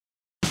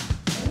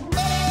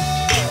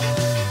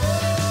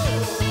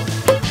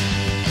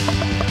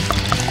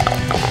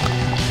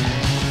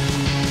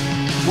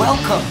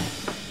Welcome!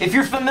 If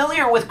you're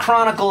familiar with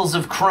Chronicles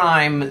of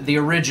Crime, the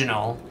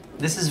original,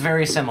 this is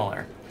very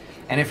similar.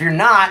 And if you're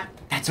not,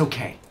 that's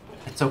okay.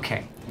 That's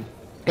okay.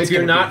 If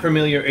you're not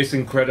familiar, it's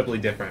incredibly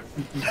different.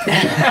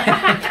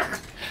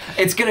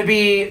 It's gonna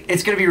be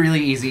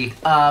really easy.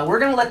 We're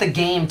gonna let the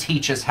game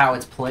teach us how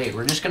it's played.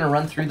 We're just gonna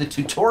run through the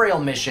tutorial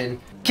mission.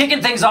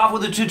 Kicking things off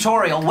with a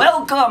tutorial.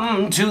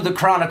 Welcome to the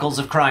Chronicles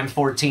of Crime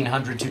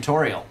 1400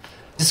 tutorial.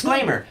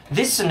 Disclaimer,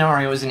 this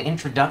scenario is an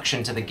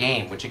introduction to the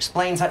game, which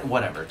explains how,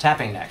 whatever,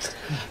 tapping next.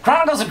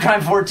 Chronicles of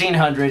Crime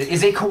 1400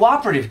 is a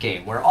cooperative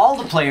game where all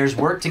the players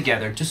work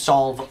together to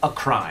solve a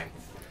crime.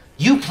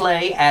 You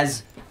play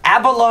as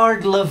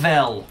Abelard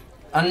Lavelle,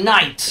 a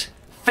knight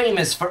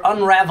famous for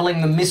unraveling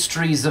the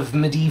mysteries of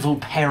medieval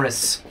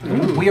Paris.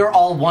 We are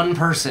all one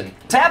person.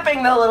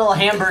 Tapping the little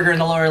hamburger in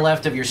the lower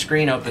left of your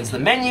screen opens the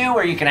menu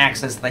where you can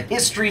access the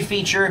history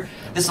feature.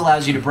 This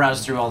allows you to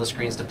browse through all the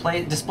screens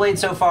displayed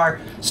so far.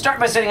 Start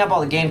by setting up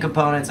all the game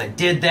components. I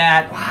did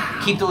that.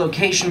 Wow. Keep the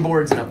location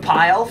boards in a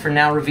pile. For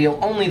now, reveal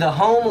only the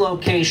home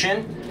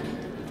location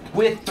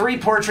with 3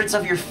 portraits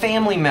of your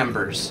family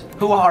members,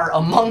 who are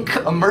a monk,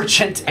 a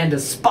merchant, and a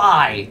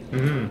spy.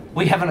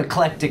 We have an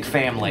eclectic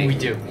family. We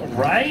do.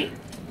 Right?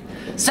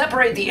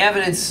 Separate the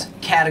evidence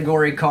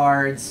category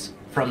cards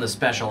from the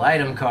special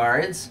item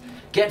cards.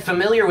 Get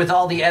familiar with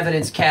all the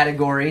evidence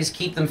categories.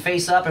 Keep them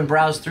face up and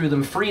browse through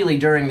them freely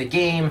during the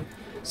game.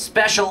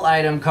 Special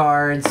item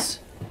cards,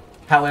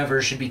 however,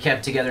 should be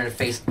kept together in a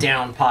face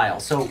down pile.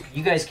 So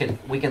you guys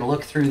we can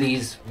look through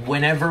these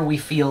whenever we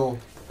feel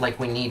like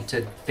we need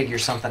to figure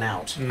something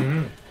out.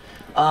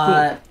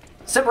 Cool.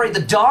 Separate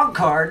the dog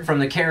card from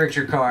the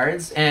character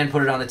cards and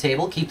put it on the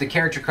table. Keep the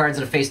character cards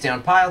in a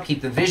face-down pile.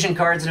 Keep the vision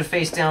cards in a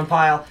face-down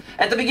pile.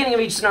 At the beginning of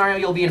each scenario,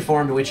 you'll be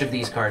informed which of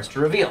these cards to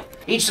reveal.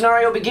 Each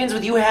scenario begins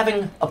with you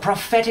having a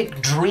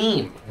prophetic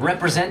dream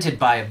represented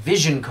by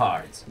vision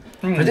cards.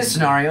 For this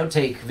scenario,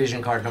 take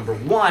vision card number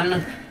 1,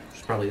 which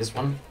is probably this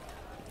one,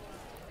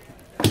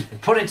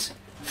 and put it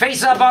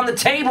face up on the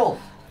table.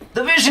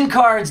 The vision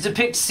cards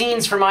depict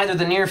scenes from either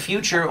the near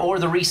future or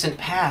the recent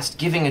past,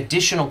 giving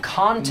additional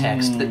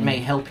context that may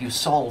help you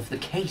solve the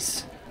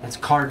case. That's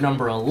card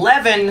number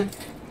 11.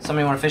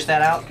 Somebody want to fish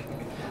that out?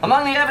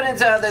 Among the evidence,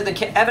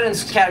 the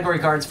evidence category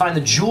cards, find the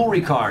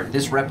jewelry card.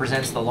 This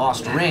represents the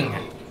lost ring.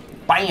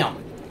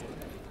 Bam!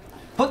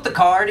 Put the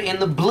card in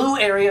the blue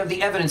area of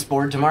the evidence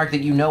board to mark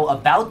that you know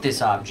about this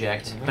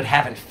object, but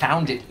haven't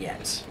found it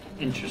yet.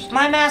 Interesting.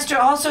 My master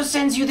also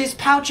sends you this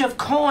pouch of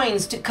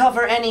coins to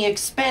cover any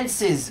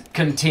expenses,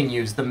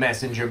 continues the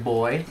messenger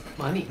boy.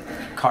 Money.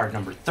 Card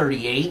number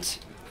 38.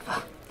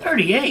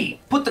 38?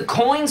 Put the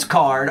coins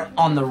card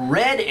on the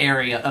red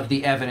area of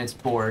the evidence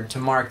board to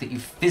mark that you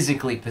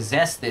physically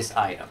possess this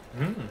item.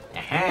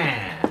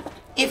 Aha.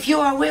 If you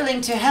are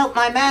willing to help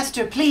my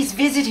master, please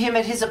visit him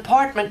at his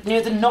apartment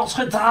near the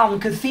Notre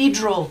Dame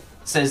Cathedral,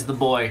 says the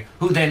boy,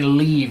 who then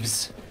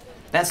leaves.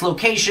 That's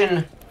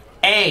location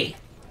A.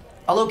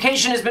 A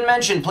location has been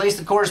mentioned. Place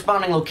the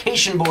corresponding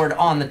location board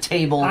on the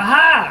table.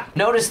 Aha!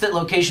 Notice that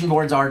location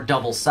boards are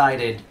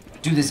double-sided.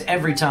 Do this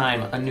every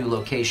time a new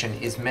location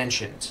is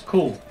mentioned.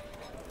 Cool.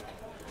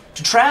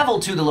 To travel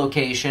to the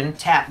location,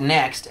 tap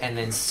next and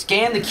then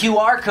scan the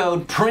QR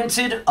code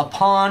printed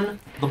upon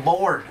the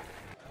board.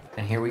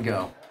 And here we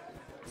go.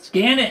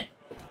 Scan it.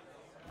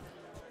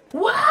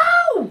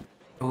 Wow!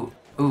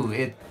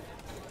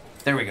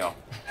 There we go.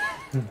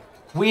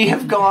 We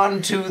have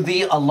gone to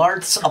the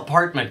Alart's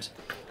apartment.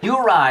 You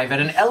arrive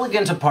at an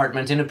elegant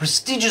apartment in a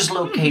prestigious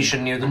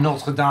location near the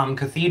Notre Dame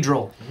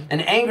Cathedral.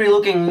 An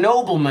angry-looking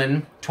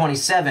nobleman,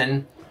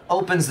 27,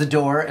 opens the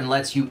door and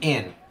lets you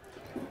in.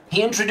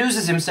 He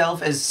introduces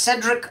himself as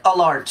Cedric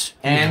Alart,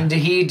 and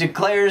he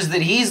declares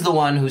that he's the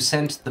one who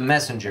sent the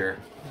messenger.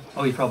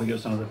 Oh, he probably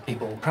goes to other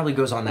people. Probably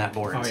goes on that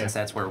board, since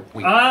that's where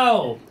we...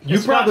 Oh! You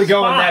probably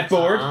go on that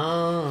board.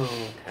 Oh,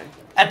 okay.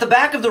 At the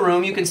back of the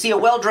room, you can see a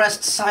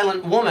well-dressed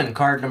silent woman,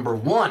 card number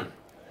 1.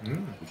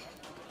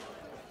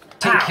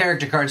 Take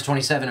character cards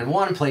 27 and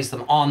 1, place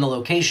them on the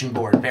location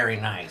board. Very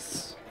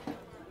nice.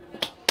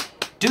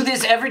 Do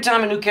this every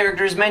time a new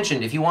character is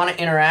mentioned. If you want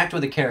to interact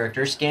with a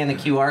character, scan the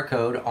QR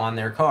code on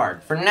their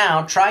card. For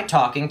now, try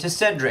talking to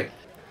Cedric.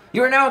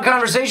 You are now in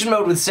conversation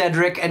mode with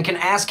Cedric and can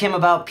ask him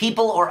about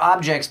people or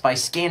objects by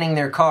scanning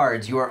their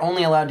cards. You are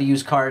only allowed to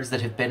use cards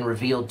that have been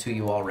revealed to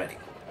you already.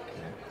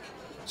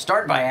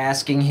 Start by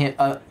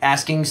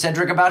asking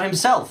Cedric about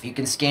himself. You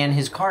can scan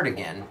his card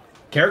again.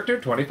 Character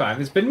 25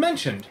 has been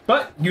mentioned,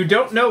 but you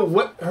don't know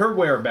what her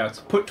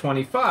whereabouts. Put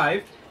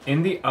 25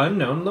 in the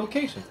unknown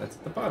locations. That's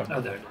at the bottom. Oh,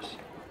 there it is.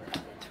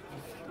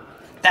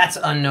 That's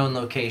unknown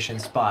location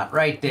spot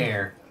right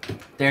there.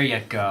 There you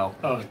go.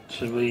 Oh,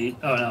 should we?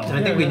 Oh, no.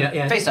 I think we know.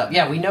 Yeah. Face up.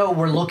 Yeah, we know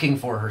we're looking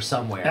for her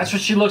somewhere. That's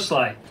what she looks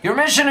like. Your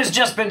mission has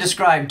just been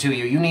described to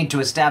you. You need to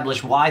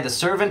establish why the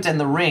servant and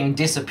the ring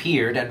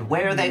disappeared and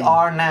where they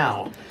are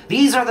now.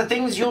 These are the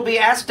things you'll be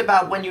asked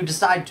about when you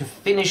decide to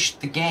finish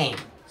the game.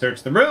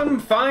 Search the room,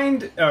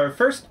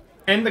 first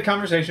end the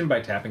conversation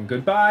by tapping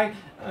goodbye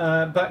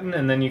button,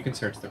 and then you can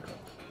search the room.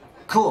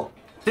 Cool.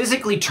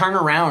 physically turn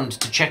around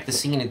to check the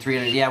scene in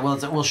 300. Yeah,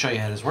 we'll show you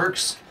how this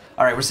works.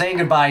 All right, we're saying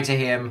goodbye to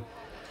him.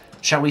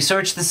 Shall we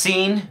search the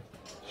scene?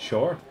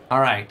 Sure. All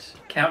right.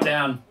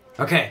 Countdown.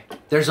 Okay,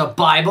 there's a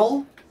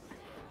Bible.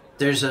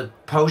 There's a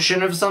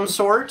potion of some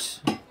sort.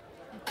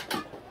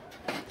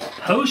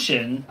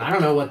 Potion? I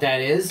don't know what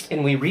that is.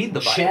 Can we read the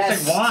Bible?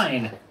 Chest. It's like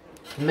wine.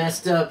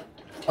 Messed up.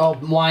 Oh,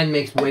 wine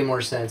makes way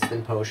more sense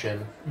than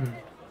potion.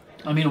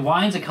 I mean,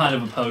 wine's a kind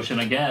of a potion,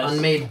 I guess.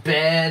 Unmade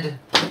bed.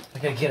 I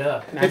gotta get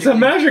up. It's a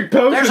magic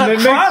potion There's a that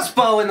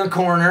crossbow in the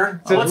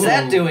corner. a- What's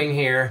that doing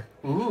here?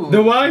 Ooh.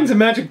 The wine's a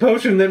magic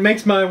potion that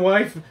makes my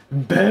wife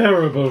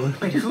bearable.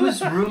 Wait,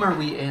 whose room are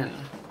we in?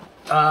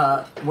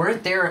 We're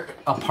at their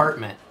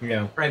apartment.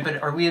 Yeah. Right,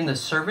 but are we in the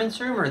servant's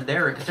room or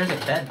there? Because there's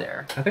a bed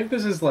there. I think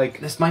this is like...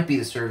 This might be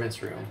the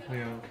servant's room.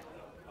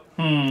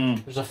 Yeah.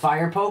 There's a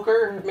fire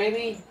poker,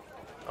 maybe?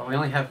 Oh, we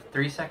only have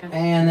 3 seconds?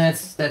 And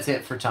that's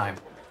it for time.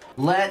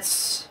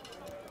 Let's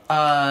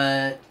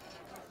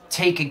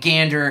take a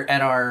gander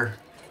at our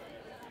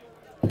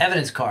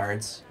evidence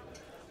cards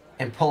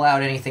and pull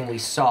out anything we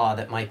saw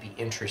that might be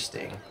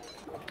interesting.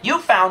 You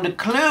found a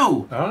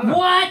clue! Ah.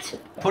 What?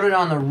 Put it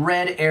on the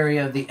red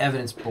area of the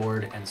evidence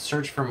board and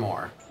search for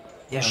more.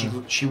 Yeah, she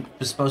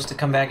was supposed to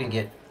come back and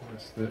get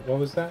What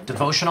was that?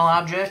 devotional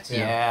objects? Yeah.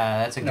 Yeah,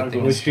 that's a good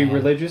thing. Was to she scan.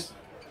 religious?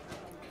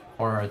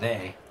 Or are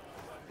they?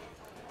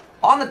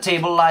 On the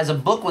table lies a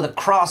book with a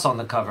cross on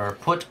the cover.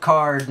 Put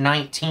card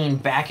 19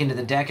 back into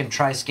the deck and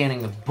try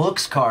scanning the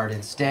book's card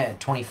instead,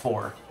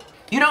 24.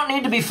 You don't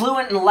need to be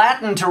fluent in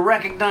Latin to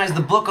recognize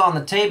the book on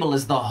the table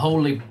as the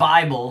Holy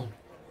Bible.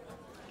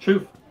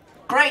 True.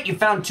 Great, you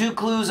found 2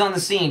 clues on the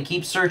scene.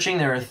 Keep searching,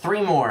 there are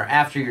 3 more.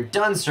 After you're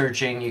done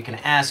searching, you can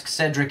ask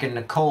Cedric and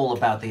Nicole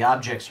about the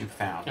objects you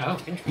found. Oh,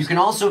 interesting. You can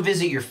also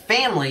visit your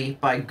family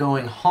by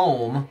going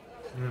home.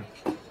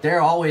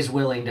 They're always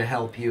willing to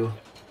help you.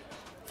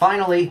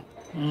 Finally,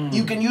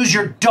 you can use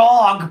your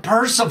dog,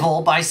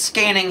 Percival, by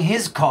scanning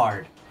his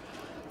card.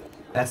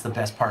 That's the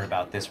best part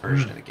about this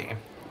version of the game.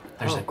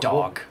 There's a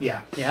dog.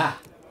 Yeah. Yeah.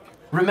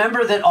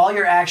 Remember that all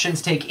your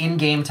actions take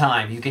in-game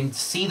time. You can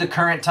see the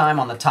current time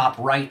on the top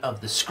right of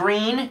the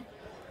screen.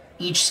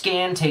 Each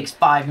scan takes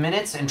 5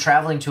 minutes, and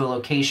traveling to a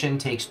location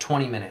takes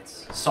 20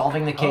 minutes.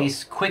 Solving the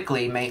case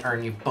quickly may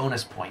earn you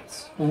bonus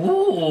points.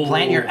 Ooh.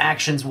 Plan your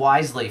actions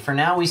wisely. For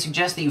now, we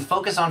suggest that you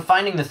focus on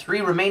finding the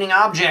 3 remaining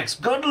objects.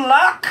 Good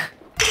luck!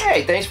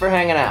 Hey, thanks for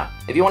hanging out.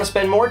 If you want to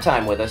spend more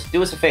time with us,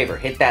 do us a favor.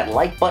 Hit that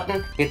like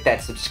button, hit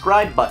that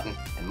subscribe button,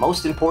 and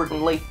most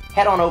importantly,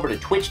 head on over to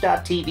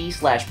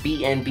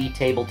twitch.tv/BNB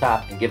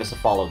Tabletop and give us a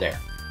follow there.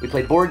 We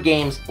play board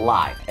games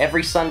live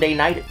every Sunday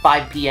night at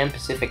 5 p.m.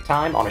 Pacific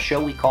Time on a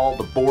show we call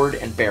The Board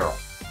and Barrel.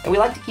 And we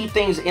like to keep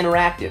things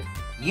interactive.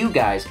 You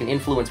guys can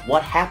influence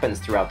what happens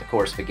throughout the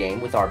course of a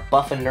game with our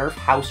Buff and Nerf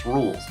house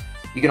rules.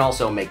 You can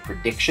also make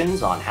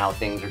predictions on how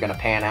things are going to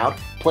pan out,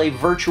 play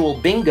virtual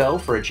bingo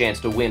for a chance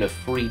to win a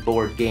free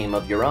board game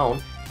of your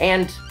own,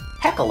 and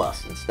heckle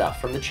us and stuff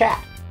from the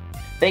chat.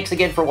 Thanks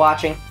again for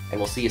watching, and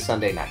we'll see you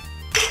Sunday night.